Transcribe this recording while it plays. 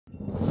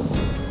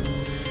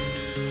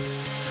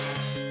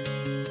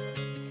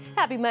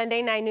Happy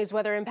Monday, 9 News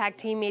Weather Impact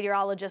Team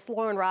meteorologist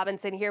Laurann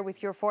Robinson here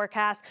with your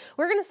forecast.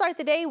 We're going to start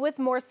the day with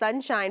more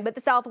sunshine, but the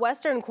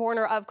southwestern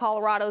corner of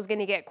Colorado is going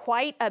to get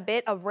quite a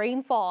bit of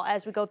rainfall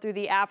as we go through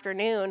the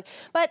afternoon.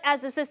 But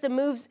as the system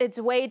moves its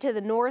way to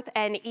the north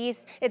and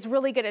east, it's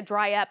really going to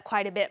dry up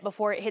quite a bit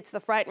before it hits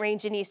the Front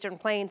Range and Eastern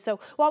Plains. So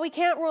while we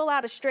can't rule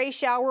out a stray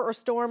shower or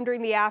storm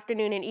during the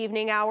afternoon and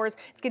evening hours,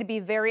 it's going to be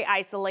very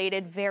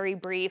isolated, very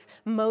brief,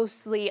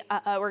 mostly,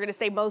 we're going to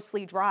stay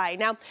mostly dry.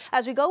 Now,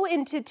 as we go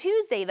into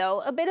Tuesday, though,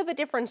 a bit of a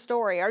different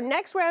story. Our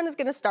next round is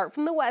going to start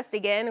from the west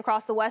again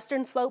across the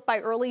western slope by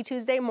early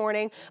Tuesday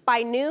morning.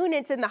 By noon,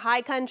 it's in the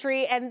high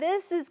country, and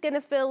this is going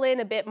to fill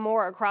in a bit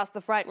more across the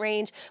Front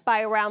Range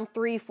by around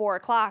 3-4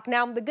 o'clock.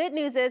 Now, the good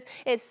news is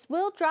it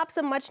will drop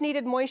some much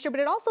needed moisture, but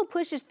it also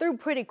pushes through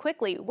pretty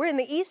quickly. We're in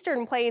the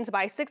eastern plains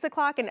by 6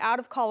 o'clock and out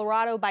of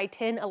Colorado by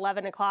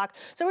 10-11 o'clock.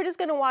 So we're just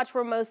going to watch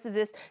for most of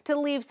this to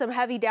leave some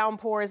heavy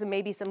downpours and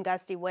maybe some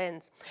gusty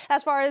winds.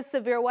 As far as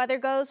severe weather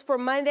goes, for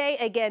Monday,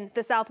 again,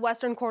 the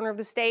southwestern corner of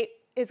the state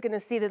is going to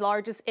see the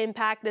largest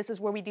impact. This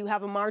is where we do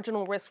have a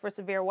marginal risk for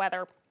severe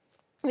weather.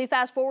 We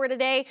fast forward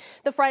today,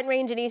 the Front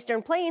Range and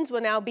Eastern Plains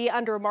will now be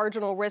under a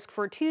marginal risk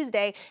for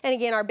Tuesday. And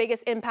again, our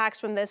biggest impacts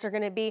from this are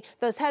going to be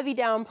those heavy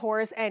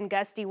downpours and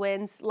gusty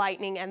winds,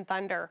 lightning and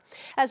thunder.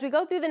 As we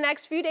go through the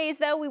next few days,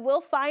 though, we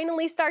will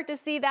finally start to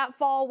see that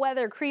fall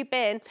weather creep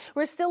in.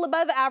 We're still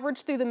above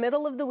average through the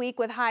middle of the week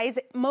with highs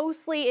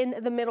mostly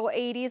in the middle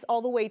 80s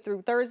all the way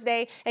through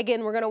Thursday.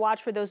 Again, we're going to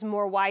watch for those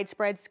more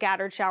widespread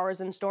scattered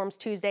showers and storms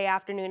Tuesday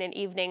afternoon and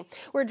evening.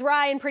 We're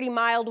dry and pretty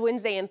mild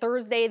Wednesday and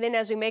Thursday. Then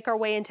as we make our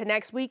way into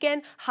next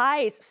weekend,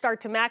 highs start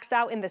to max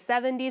out in the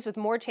 70s with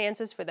more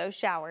chances for those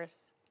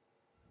showers.